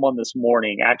told someone this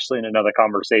morning, actually in another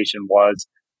conversation, was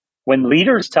when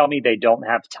leaders tell me they don't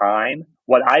have time,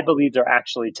 what I believe they're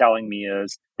actually telling me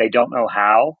is they don't know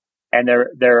how, and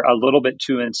they're a little bit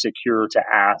too insecure to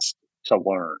ask to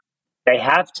learn. They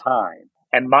have time.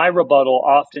 And my rebuttal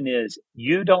often is,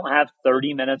 you don't have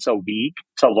 30 minutes a week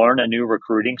to learn a new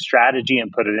recruiting strategy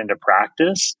and put it into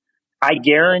practice. I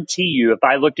guarantee you, if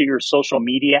I looked at your social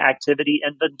media activity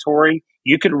inventory,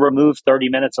 you could remove 30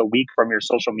 minutes a week from your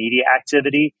social media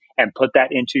activity and put that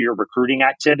into your recruiting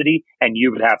activity, and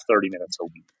you would have 30 minutes a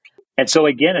week. And so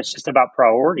again, it's just about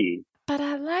priority. But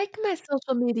I like my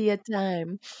social media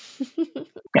time.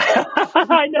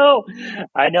 I know.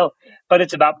 But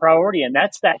it's about priority, and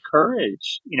that's that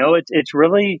courage. It's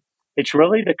really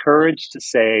the courage to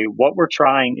say what we're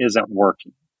trying isn't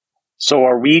working. So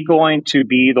are we going to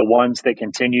be the ones that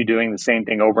continue doing the same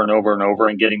thing over and over and over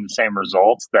and getting the same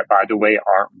results that, by the way,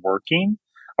 aren't working?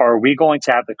 Or are we going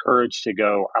to have the courage to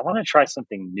go, I want to try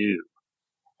something new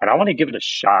and I want to give it a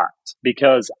shot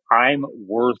because I'm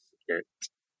worth it?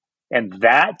 And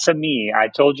that, to me, I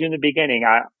told you in the beginning,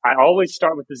 I always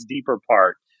start with this deeper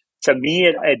part. To me,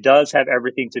 it does have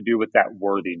everything to do with that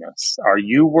worthiness. Are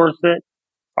you worth it?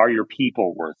 Are your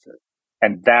people worth it?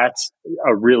 And that's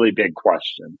a really big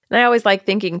question. And I always like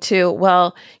thinking too,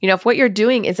 well, if what you're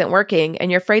doing isn't working and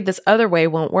you're afraid this other way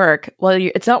won't work, well,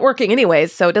 it's not working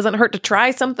anyways. So it doesn't hurt to try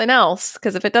something else.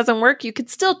 Because if it doesn't work, you could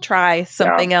still try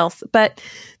something else. But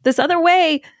this other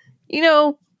way,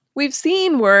 we've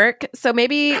seen work. So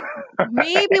maybe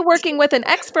working with an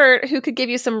expert who could give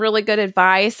you some really good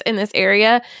advice in this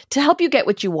area to help you get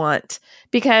what you want.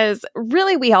 Because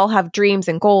really, we all have dreams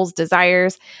and goals,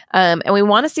 desires, and we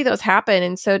want to see those happen.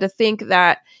 And so to think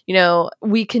that,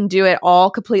 we can do it all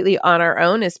completely on our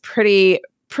own is pretty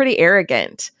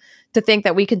arrogant. To think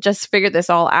that we could just figure this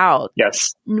all out.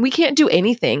 Yes. We can't do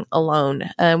anything alone.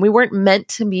 We weren't meant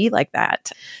to be like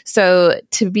that. So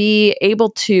to be able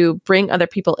to bring other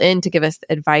people in to give us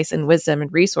advice and wisdom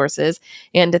and resources,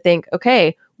 and to think,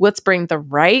 okay, let's bring the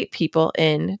right people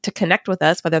in to connect with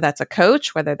us, whether that's a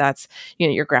coach, whether that's,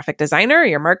 your graphic designer,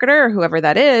 your marketer, or whoever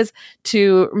that is,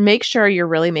 to make sure you're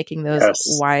really making those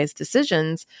wise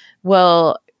decisions.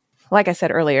 Well, like I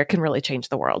said earlier, can really change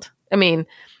the world. I mean,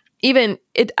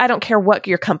 I don't care what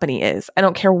your company is. I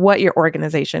don't care what your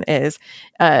organization is.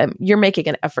 You're making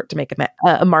an effort to make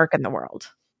a mark in the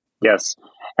world. Yes.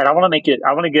 And I want to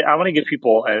give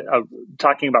people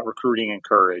talking about recruiting and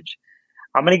courage.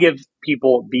 I'm going to give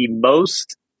people the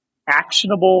most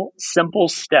actionable, simple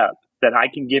step that I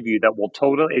can give you that will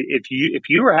totally, if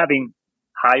you are having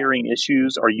hiring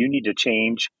issues or you need to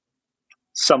change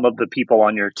some of the people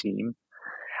on your team,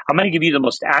 I'm going to give you the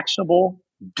most actionable,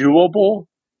 doable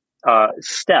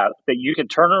step that you can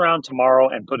turn around tomorrow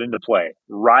and put into play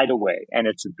right away. And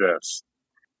it's this.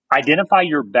 Identify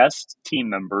your best team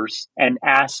members and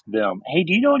ask them, hey,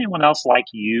 do you know anyone else like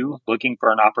you looking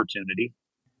for an opportunity?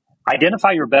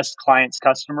 Identify your best clients,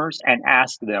 customers, and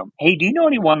ask them, hey, do you know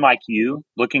anyone like you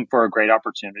looking for a great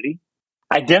opportunity?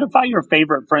 Identify your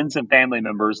favorite friends and family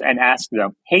members and ask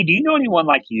them, hey, do you know anyone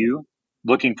like you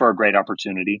looking for a great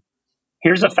opportunity?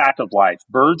 Here's a fact of life.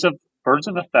 Birds of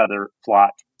a feather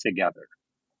flock together.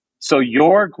 So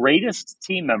your greatest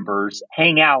team members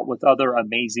hang out with other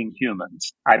amazing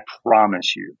humans. I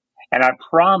promise you. And I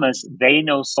promise they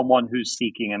know someone who's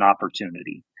seeking an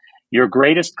opportunity. Your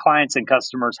greatest clients and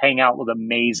customers hang out with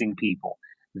amazing people.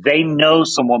 They know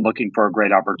someone looking for a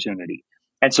great opportunity.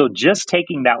 And so just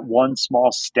taking that one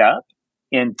small step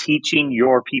in teaching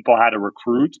your people how to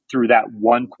recruit through that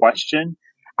one question,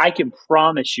 I can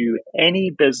promise you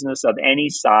any business of any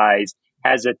size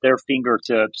has at their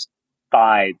fingertips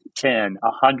 5, 10,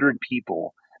 100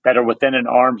 people that are within an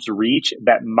arm's reach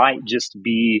that might just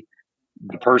be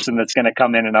the person that's going to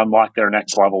come in and unlock their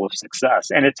next level of success.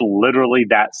 And it's literally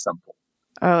that simple.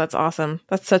 Oh, that's awesome.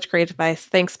 That's such great advice.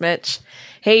 Thanks, Mitch.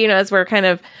 Hey, as we're kind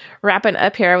of wrapping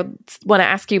up here, I want to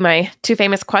ask you my 2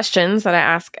 famous questions that I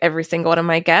ask every single one of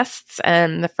my guests.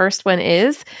 And the first one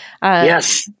is,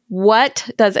 yes. What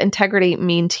does integrity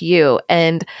mean to you?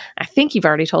 And I think you've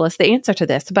already told us the answer to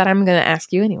this, but I'm going to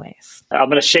ask you anyways. I'm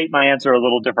going to shape my answer a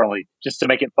little differently just to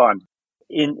make it fun.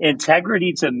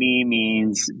 Integrity to me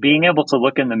means being able to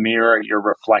look in the mirror at your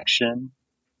reflection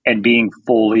and being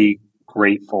fully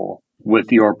grateful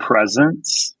with your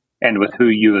presence and with who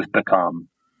you have become.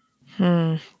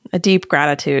 A deep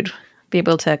gratitude, be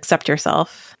able to accept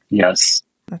yourself. Yes.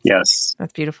 That's, Yes.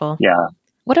 that's beautiful. Yeah.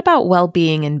 What about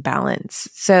well-being and balance?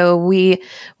 So when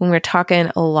we're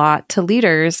talking a lot to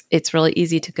leaders, it's really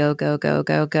easy to go,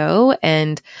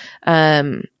 and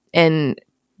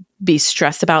be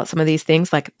stressed about some of these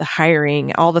things like the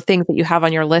hiring, all the things that you have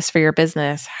on your list for your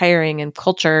business, hiring and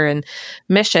culture and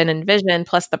mission and vision,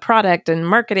 plus the product and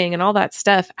marketing and all that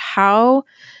stuff. How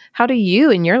do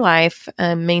you in your life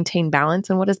maintain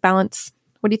balance? And what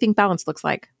do you think balance looks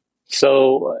like?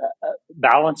 So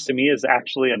balance to me is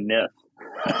actually a myth.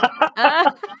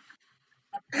 Uh,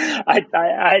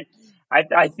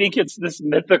 I think it's this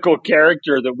mythical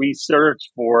character that we search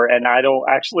for, and I don't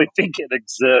actually think it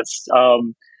exists.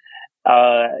 And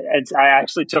I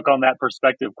actually took on that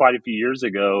perspective quite a few years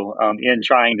ago in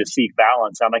trying to seek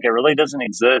balance. I'm like, it really doesn't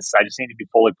exist. I just need to be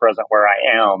fully present where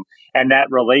I am. And that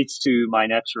relates to my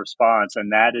next response,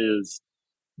 and that is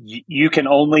you can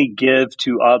only give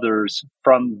to others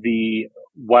from the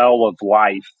well of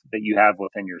life that you have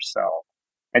within yourself.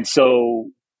 And so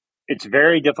it's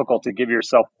very difficult to give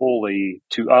yourself fully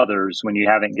to others when you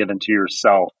haven't given to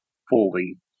yourself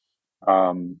fully.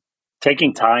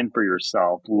 Taking time for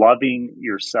yourself, loving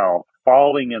yourself,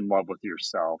 falling in love with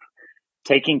yourself,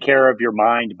 taking care of your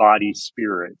mind, body,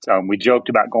 spirit. We joked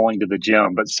about going to the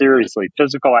gym, but seriously,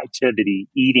 physical activity,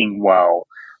 eating well,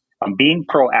 being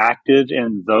proactive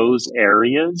in those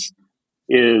areas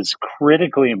is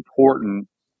critically important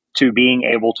to being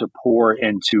able to pour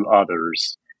into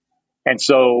others. And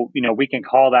so, we can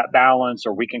call that balance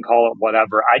or we can call it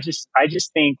whatever. I just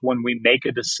think when we make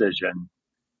a decision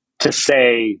to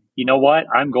say, you know what,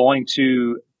 I'm going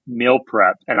to meal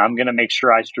prep and I'm going to make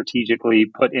sure I strategically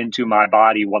put into my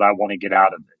body what I want to get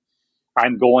out of it.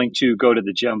 I'm going to go to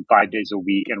the gym 5 days a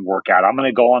week and work out. I'm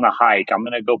going to go on a hike. I'm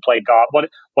going to go play golf,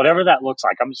 whatever that looks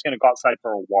like. I'm just going to go outside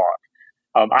for a walk.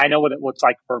 I know what it looks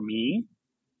like for me.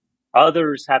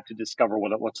 Others have to discover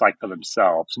what it looks like for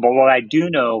themselves. But what I do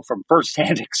know from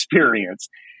firsthand experience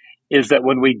is that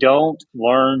when we don't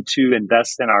learn to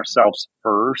invest in ourselves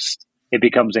first, it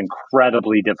becomes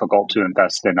incredibly difficult to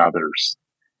invest in others.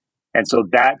 And so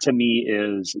that to me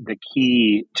is the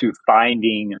key to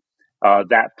finding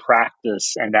that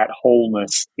practice and that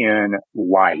wholeness in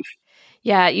life.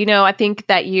 Yeah, I think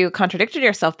that you contradicted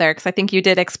yourself there because I think you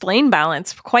did explain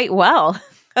balance quite well.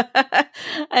 I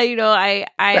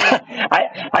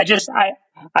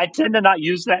I tend to not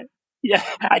use that. Yeah,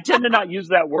 I tend to not use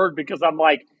that word because I'm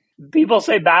like, people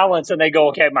say balance and they go,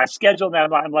 okay, my schedule now.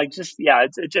 I'm like,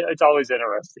 it's always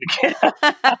interesting.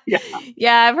 Yeah.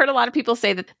 Yeah, I've heard a lot of people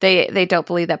say that they don't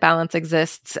believe that balance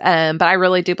exists, but I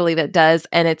really do believe it does,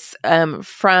 and it's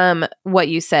from what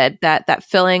you said, that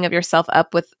filling of yourself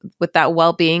up with that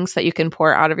well-being, so that you can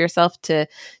pour out of yourself to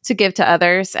give to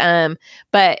others.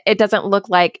 But it doesn't look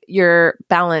like you're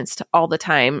balanced all the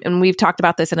time, and we've talked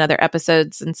about this in other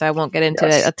episodes, and so I won't get into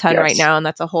it a ton right now. And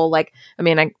that's a whole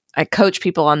I coach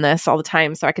people on this all the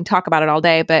time, so I can talk about it all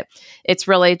day, but it's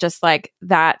really just like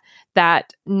that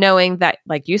knowing that,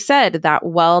 like you said, that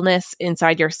wellness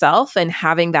inside yourself and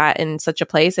having that in such a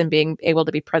place and being able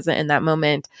to be present in that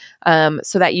moment,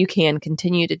 so that you can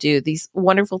continue to do these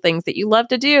wonderful things that you love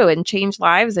to do and change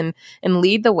lives and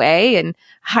lead the way and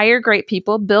hire great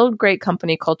people, build great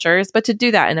company cultures, but to do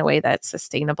that in a way that's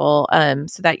sustainable,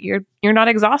 so that you're not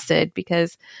exhausted,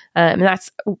 because and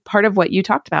that's part of what you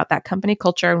talked about, that company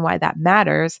culture and why that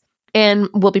matters, and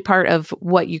will be part of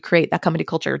what you create, that company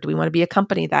culture. Do we want to be a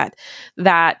company that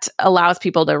allows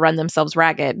people to run themselves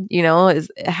ragged? Is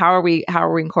how are we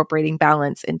incorporating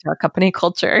balance into our company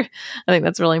culture? I think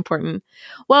that's really important.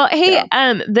 Well, hey,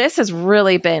 this has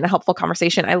really been a helpful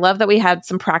conversation. I love that we had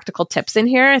some practical tips in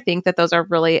here. I think that those are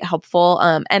really helpful.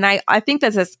 And I think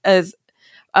this is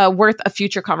worth a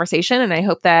future conversation. And I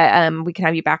hope that we can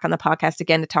have you back on the podcast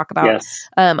again to talk about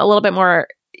a little bit more,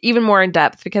 even more in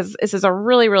depth, because this is a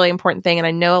really, really important thing. And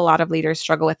I know a lot of leaders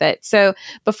struggle with it. So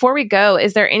before we go,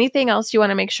 is there anything else you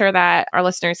want to make sure that our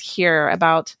listeners hear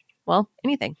about? Well,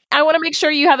 anything. I want to make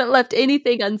sure you haven't left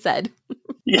anything unsaid.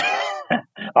 Yeah,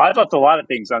 I've left a lot of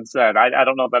things unsaid. I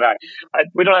don't know that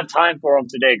we don't have time for them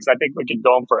today because I think we can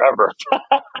go on forever.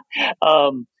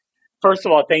 First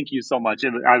of all, thank you so much.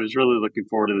 I was really looking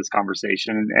forward to this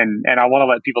conversation, and I want to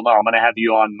let people know I'm going to have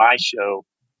you on my show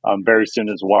very soon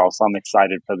as well. So I'm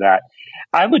excited for that.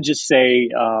 I would just say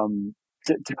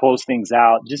to close things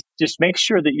out, just make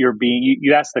sure that you're being.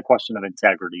 You asked the question of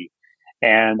integrity,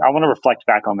 and I want to reflect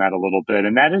back on that a little bit.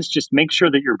 And that is just make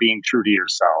sure that you're being true to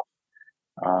yourself.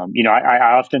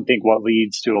 I often think what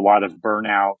leads to a lot of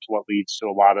burnout, what leads to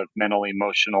a lot of mental,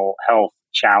 emotional health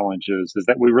challenges is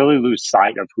that we really lose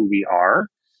sight of who we are.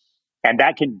 And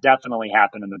that can definitely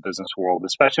happen in the business world,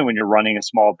 especially when you're running a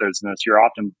small business. You're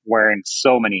often wearing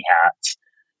so many hats.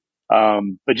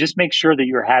 But just make sure that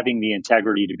you're having the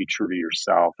integrity to be true to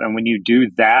yourself. And when you do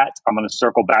that, I'm going to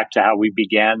circle back to how we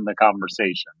began the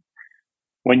conversation.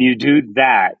 When you do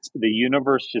that, the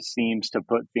universe just seems to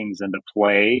put things into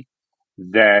play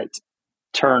that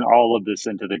turn all of this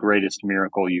into the greatest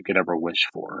miracle you could ever wish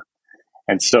for.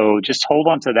 And so just hold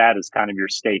on to that as kind of your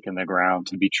stake in the ground,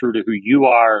 to be true to who you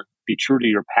are, be true to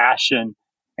your passion,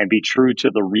 and be true to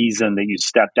the reason that you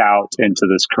stepped out into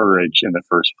this courage in the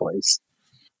first place.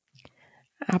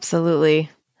 Absolutely.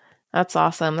 That's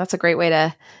awesome. That's a great way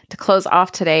to close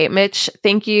off today. Mitch,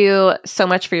 thank you so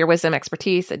much for your wisdom,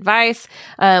 expertise, advice.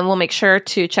 We'll make sure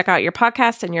to check out your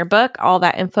podcast and your book. All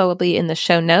that info will be in the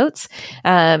show notes.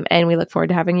 And we look forward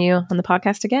to having you on the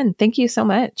podcast again. Thank you so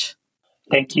much.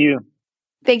 Thank you.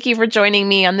 Thank you for joining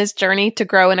me on this journey to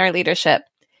grow in our leadership.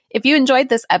 If you enjoyed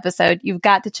this episode, you've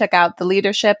got to check out the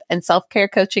leadership and self-care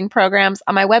coaching programs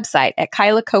on my website at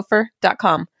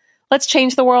kylakofer.com. Let's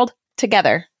change the world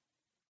together.